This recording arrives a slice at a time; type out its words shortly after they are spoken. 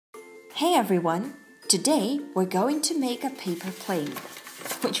Hey everyone! Today we're going to make a paper plane,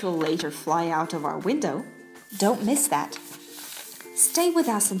 which will later fly out of our window. Don't miss that! Stay with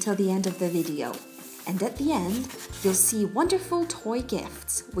us until the end of the video, and at the end you'll see wonderful toy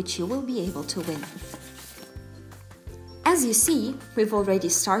gifts which you will be able to win. As you see, we've already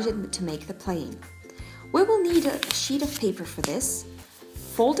started to make the plane. We will need a sheet of paper for this.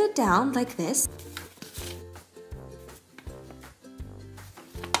 Fold it down like this.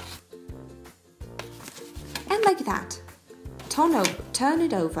 And like that. Turn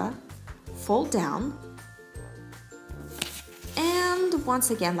it over, fold down, and once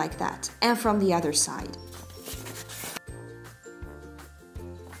again like that, and from the other side.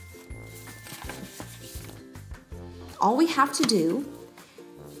 All we have to do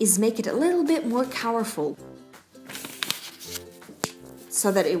is make it a little bit more colorful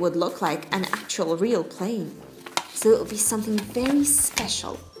so that it would look like an actual real plane. So it will be something very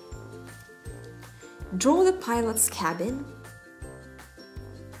special. Draw the pilot's cabin.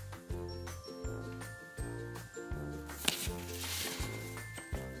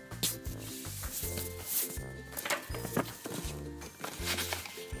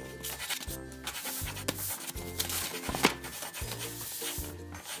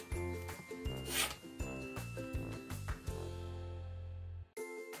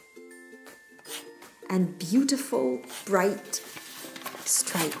 And beautiful, bright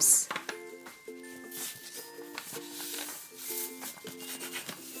stripes.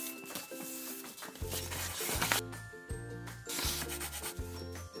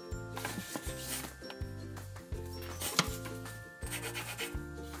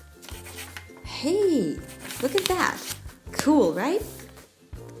 Hey, look at that. Cool, right?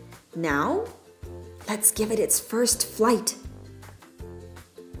 Now, let's give it its first flight.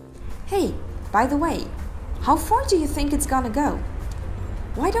 Hey, by the way, how far do you think it's gonna go?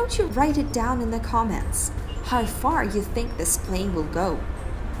 Why don't you write it down in the comments how far you think this plane will go,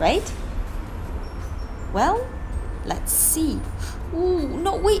 right? Well, let's see. Ooh,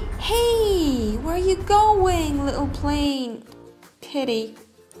 no, wait, hey, where are you going, little plane? Pity.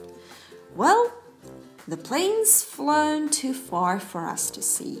 Well, the plane's flown too far for us to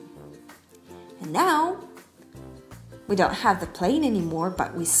see. And now, we don't have the plane anymore,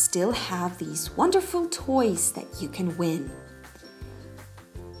 but we still have these wonderful toys that you can win.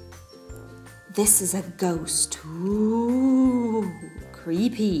 This is a ghost. Ooh,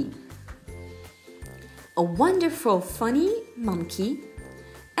 creepy. A wonderful funny monkey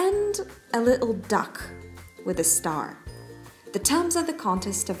and a little duck with a star. The terms of the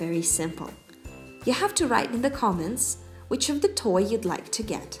contest are very simple. You have to write in the comments which of the toy you'd like to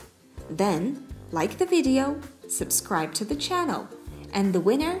get. Then, like the video, subscribe to the channel, and the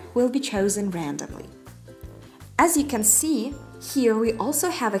winner will be chosen randomly. As you can see, here we also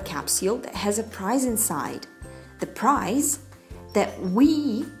have a capsule that has a prize inside. The prize that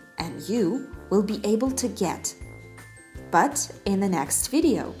we and you will be able to get, but in the next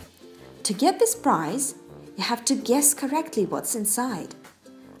video. To get this prize, you have to guess correctly what's inside.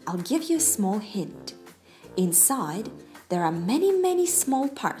 I'll give you a small hint. Inside, there are many small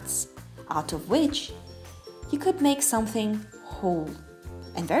parts, out of which you could make something whole.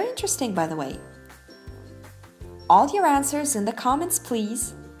 And very interesting, by the way. All your answers in the comments,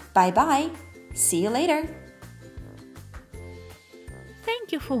 please. Bye-bye. See you later.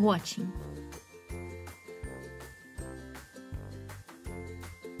 Thank you for watching.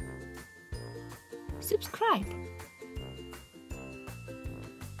 Subscribe.